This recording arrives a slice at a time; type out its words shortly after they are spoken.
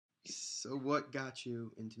So what got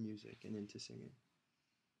you into music and into singing?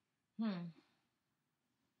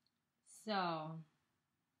 So,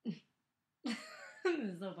 this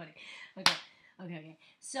is so funny. Okay.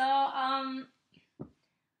 So, I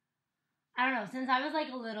don't know. Since I was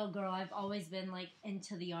like a little girl, I've always been like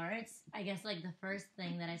into the arts. I guess like the first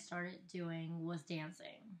thing that I started doing was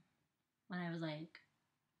dancing when I was like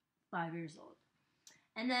 5 years old.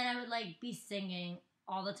 And then I would like be singing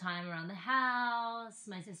all the time around the house.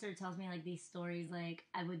 My sister tells me like these stories, like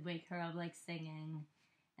I would wake her up like singing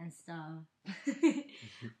and stuff.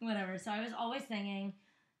 Whatever. So I was always singing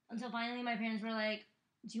until finally my parents were like,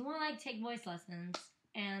 do you want to like take voice lessons?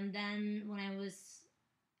 And then when I was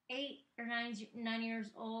 8 or 9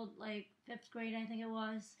 years old, like 5th grade I think it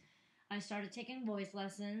was, I started taking voice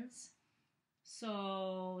lessons.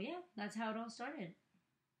 So yeah, that's how it all started.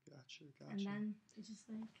 Gotcha. And then it just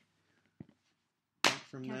like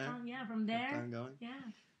from kept there. On, yeah, from there. Kept on going.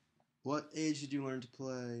 Yeah. What age did you learn to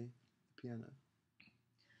play the piano?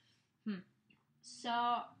 So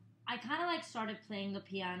I kind of like started playing the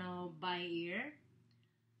piano by ear.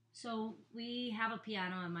 So we have a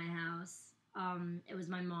piano in my house. It was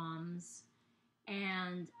my mom's,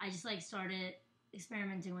 and I just like started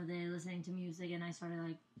experimenting with it, listening to music, and I started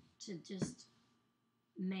like to just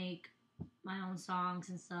make my own songs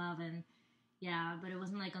and stuff. And yeah, but it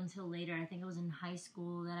wasn't like until later. I think it was in high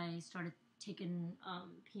school that I started taking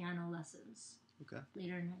piano lessons. Okay.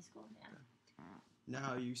 Later in high school, yeah. Okay.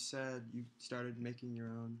 Now you said you started making your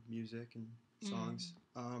own music and songs.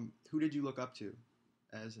 Who did you look up to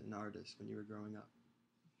as an artist when you were growing up?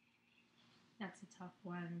 That's a tough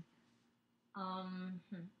one.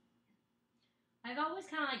 I've always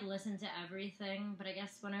kind of like listened to everything, but I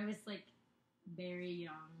guess when I was like very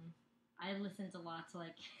young, I listened a lot to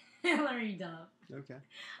like Hilary Duff. Okay.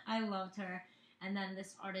 I loved her. And then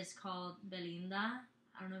this artist called Belinda.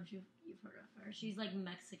 I don't know if you've heard of her. She's like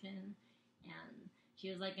Mexican, and she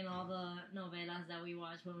was like in all the novelas that we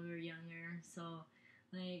watched when we were younger. So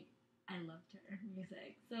like I loved her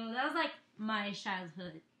music. So that was like my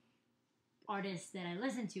childhood artist that I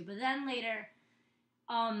listened to. But then later,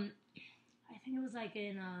 I think it was like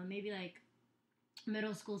in maybe like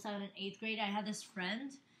middle school, 7th and 8th grade, I had this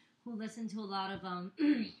friend who listened to a lot of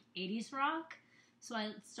 80s rock. So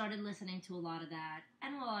I started listening to a lot of that.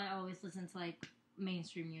 And well, I always listened to like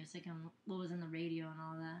mainstream music and what was in the radio and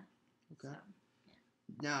all that. Okay. So,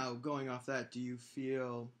 yeah. Now, going off that, do you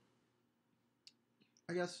feel,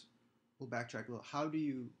 I guess we'll backtrack a little. How do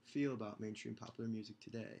you feel about mainstream popular music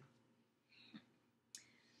today?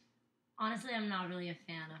 Honestly, I'm not really a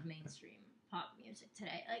fan of mainstream pop music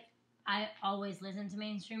today. Like, I always listen to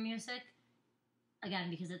mainstream music,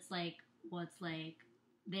 again, because it's like what's like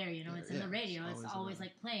there, you know, it's in the radio, it's always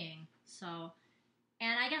like playing. So,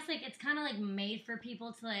 and I guess like it's kind of like made for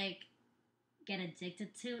people to like get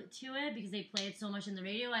addicted to it because they play it so much in the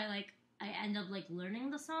radio. I end up like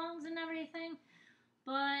learning the songs and everything,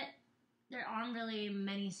 but there aren't really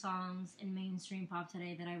many songs in mainstream pop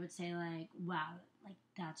today that I would say like, wow, like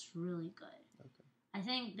that's really good. Okay. I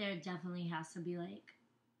think there definitely has to be like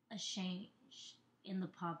a change in the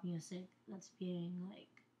pop music that's being like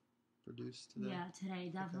produced today. Yeah,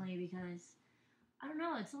 today definitely, because I don't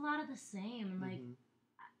know, it's a lot of the same, and like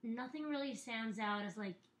nothing really stands out as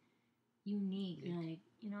like unique. Like,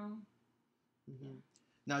 you know. Yeah.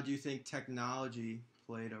 Now, do you think technology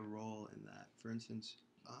played a role in that? For instance,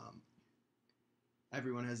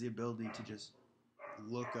 everyone has the ability to just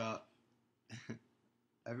look up.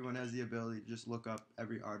 Everyone has the ability to just look up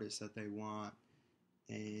every artist that they want,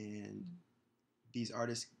 and these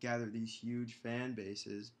artists gather these huge fan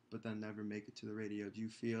bases, but then never make it to the radio. Do you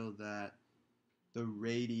feel that the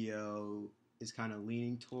radio is kind of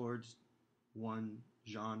leaning towards one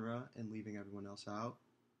genre and leaving everyone else out?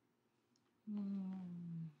 Let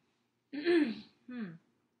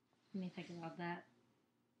me think about that.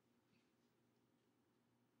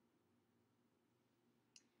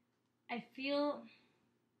 I feel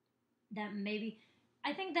that maybe,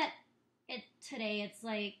 I think that today it's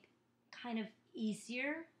like kind of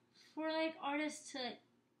easier for like artists to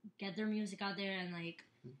get their music out there and like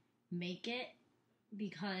make it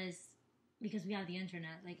because we have the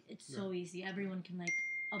internet. Like it's so easy. Everyone can like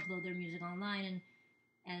upload their music online,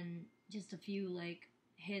 and just a few like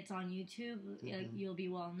hits on YouTube, like you'll be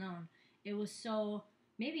well known. It was so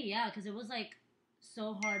because it was like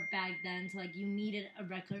so hard back then to like you needed a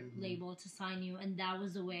record label to sign you, and that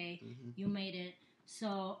was the way you made it.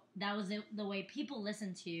 So that was the way people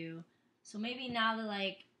listened to you. So maybe now that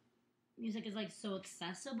like music is like so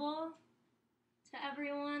accessible to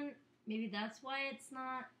everyone, maybe that's why it's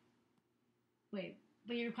not. Wait,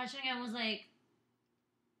 but your question again was like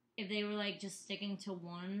if they were like just sticking to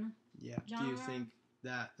one genre. Do you think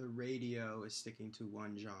that the radio is sticking to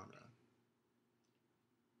one genre?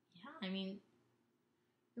 Yeah, I mean,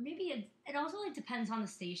 or maybe it also like depends on the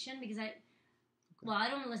station because well, I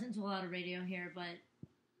don't listen to a lot of radio here, but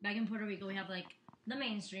back in Puerto Rico we have like the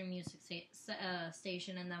mainstream music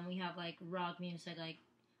station, and then we have like rock music, like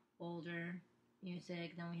older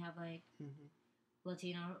music. Then we have like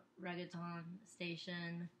Latino reggaeton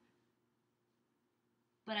station.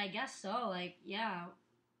 But I guess so. Like, yeah,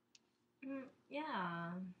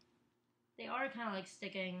 yeah, they are kind of like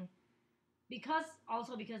sticking because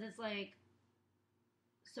it's like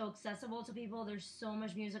so accessible to people. There's so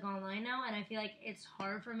much music online now, and I feel like it's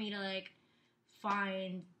hard for me to like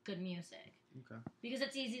find good music. Okay. Because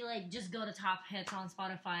it's easy to like just go to top hits on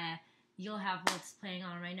Spotify. You'll have what's playing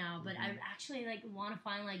on right now, but I actually like want to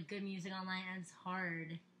find like good music online, and it's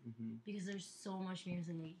hard because there's so much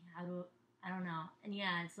music. I don't know. And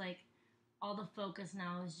yeah, it's like all the focus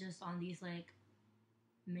now is just on these like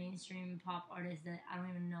mainstream pop artists that I don't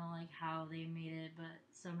even know like how they made it, but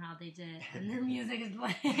somehow they did, and their music is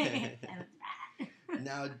playing. And it's bad.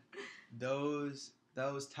 Now, those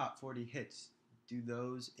top 40 hits, do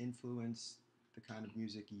those influence the kind of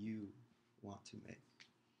music you want to make?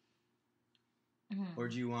 Or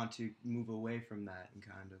do you want to move away from that and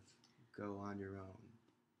kind of go on your own?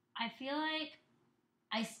 I feel like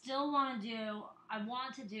I still want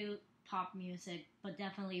to do pop music, but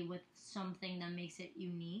definitely with something that makes it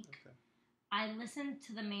unique. Okay. I listen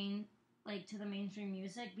to the mainstream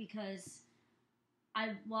music because I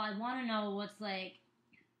want to know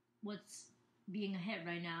what's being a hit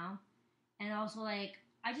right now, and also like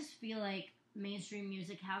I just feel like mainstream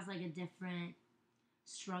music has like a different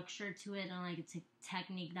structure to it and like it's a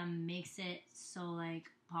technique that makes it so like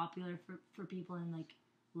popular for people and like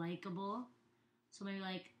likable. So maybe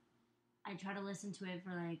like I try to listen to it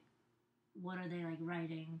for like what are they like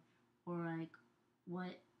writing, or like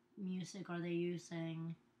what music are they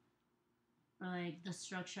using, or like the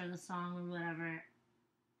structure of the song or whatever.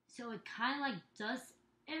 So it kind of like does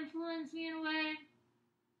influence me in a way,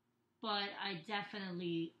 but I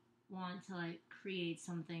definitely want to like create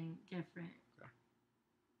something different.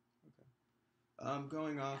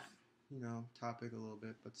 Going off, topic a little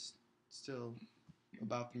bit, but still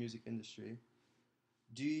about the music industry.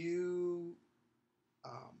 Do you,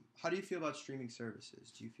 how do you feel about streaming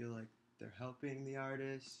services? Do you feel like they're helping the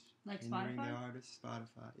artists? Like Spotify? The artists?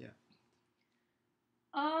 Spotify, yeah.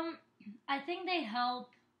 I think they help.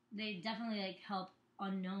 They definitely like help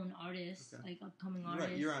unknown artists, like upcoming artists.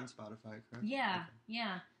 Right, you're on Spotify, correct? Yeah, okay.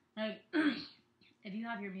 Yeah. Like, if you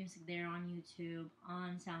have your music there on YouTube,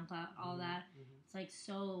 on SoundCloud, all that, it's like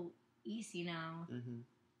so easy now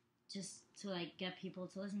just to like get people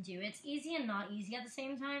to listen to you. It's easy and not easy at the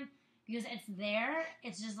same time because it's there.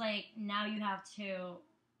 It's just like now you have to,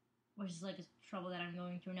 which is like a trouble that I'm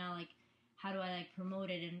going through now. Like, how do I like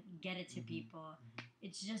promote it and get it to people?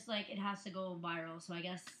 It's just like it has to go viral. So I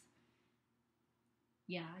guess,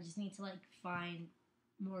 yeah, I just need to like find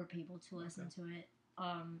more people to listen to it.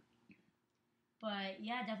 But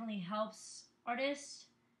yeah, it definitely helps artists.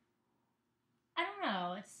 I don't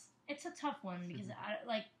know. It's a tough one because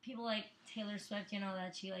like people like Taylor Swift,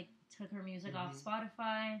 that she like took her music off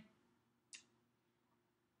Spotify.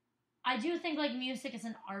 I do think like music is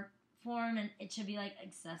an art form and it should be like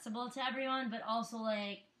accessible to everyone, but also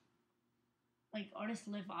like artists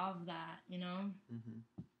live off that,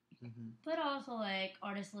 But also like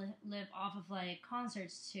artists live off of like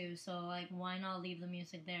concerts too, so like why not leave the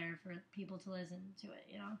music there for people to listen to it,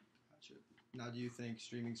 Gotcha. Now, do you think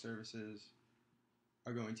streaming services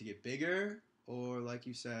are going to get bigger, or like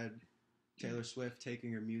you said, Taylor Swift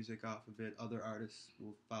taking her music off of it, other artists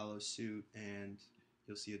will follow suit and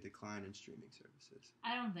you'll see a decline in streaming services?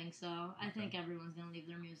 I don't think so. I think everyone's going to leave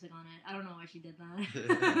their music on it. I don't know why she did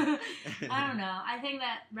that. I don't know. I think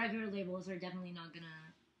that record labels are definitely not going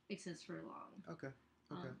to exist for long. Okay.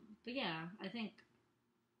 But yeah, I think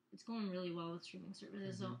it's going really well with streaming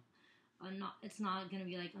services. So it's not going to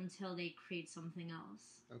be like until they create something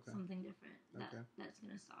else, something different, that's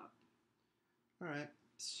going to stop. All right.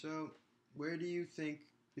 So where do you think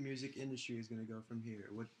the music industry is going to go from here?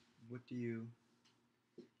 What do you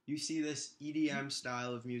see this EDM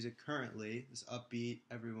style of music currently, this upbeat,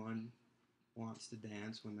 everyone wants to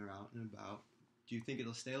dance when they're out and about. Do you think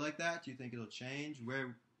it'll stay like that? Do you think it'll change?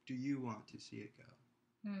 Where do you want to see it go?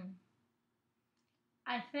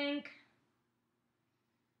 I think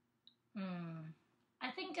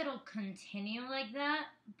it'll continue like that,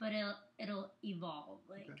 but it'll evolve.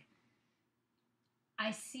 Like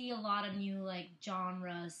I see a lot of new like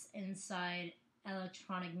genres inside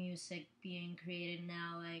electronic music being created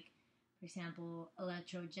now. Like for example,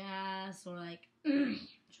 electro jazz or like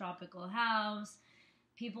tropical house.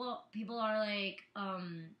 People are like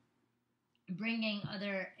bringing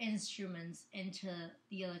other instruments into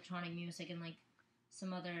the electronic music and like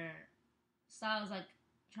some other styles like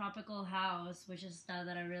tropical house, which is a style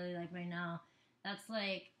that I really like right now. That's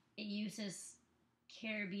like it uses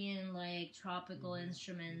Caribbean like tropical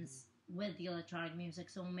instruments with the electronic music.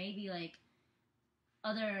 So maybe like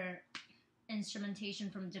other instrumentation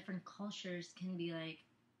from different cultures can be like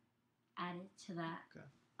added to that. Okay.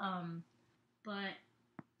 But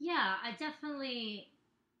yeah, I definitely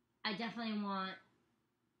want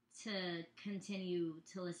to continue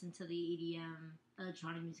to listen to the EDM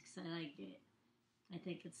electronic music because I like it. I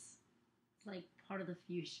think it's like part of the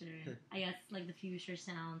future. I guess like the future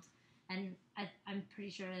sound, and I'm pretty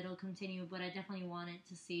sure it'll continue. But I definitely want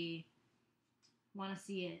to see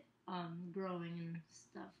it growing and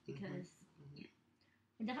stuff because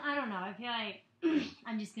I don't know. I feel like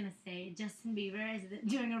I'm just gonna say Justin Bieber is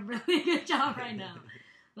doing a really good job right now.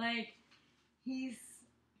 Like he's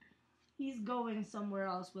going somewhere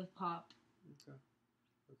else with pop.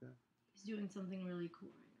 Okay. He's doing something really cool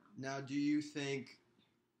right now. Now, do you think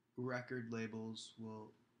record labels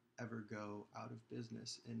will ever go out of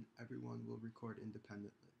business and everyone will record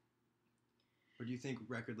independently? Or do you think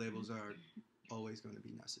record labels are always going to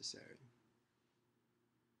be necessary?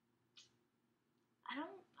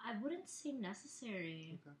 I wouldn't say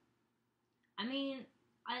necessary. Okay. I mean,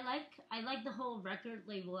 I like the whole record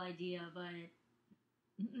label idea, but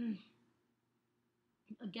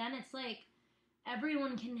again, it's like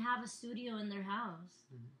everyone can have a studio in their house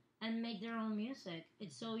and make their own music.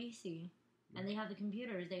 It's so easy. And they have the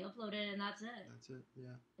computers, they upload it, and that's it. That's it,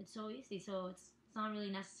 yeah. It's so easy, so it's not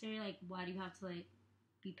really necessary. Like, why do you have to, like,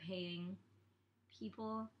 be paying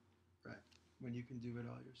people? Right, when you can do it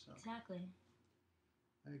all yourself. Exactly.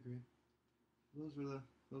 I agree. Those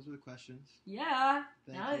were the questions. Yeah,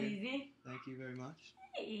 that was easy. Thank you very much.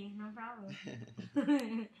 Hey, no problem.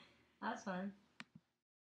 That was fun.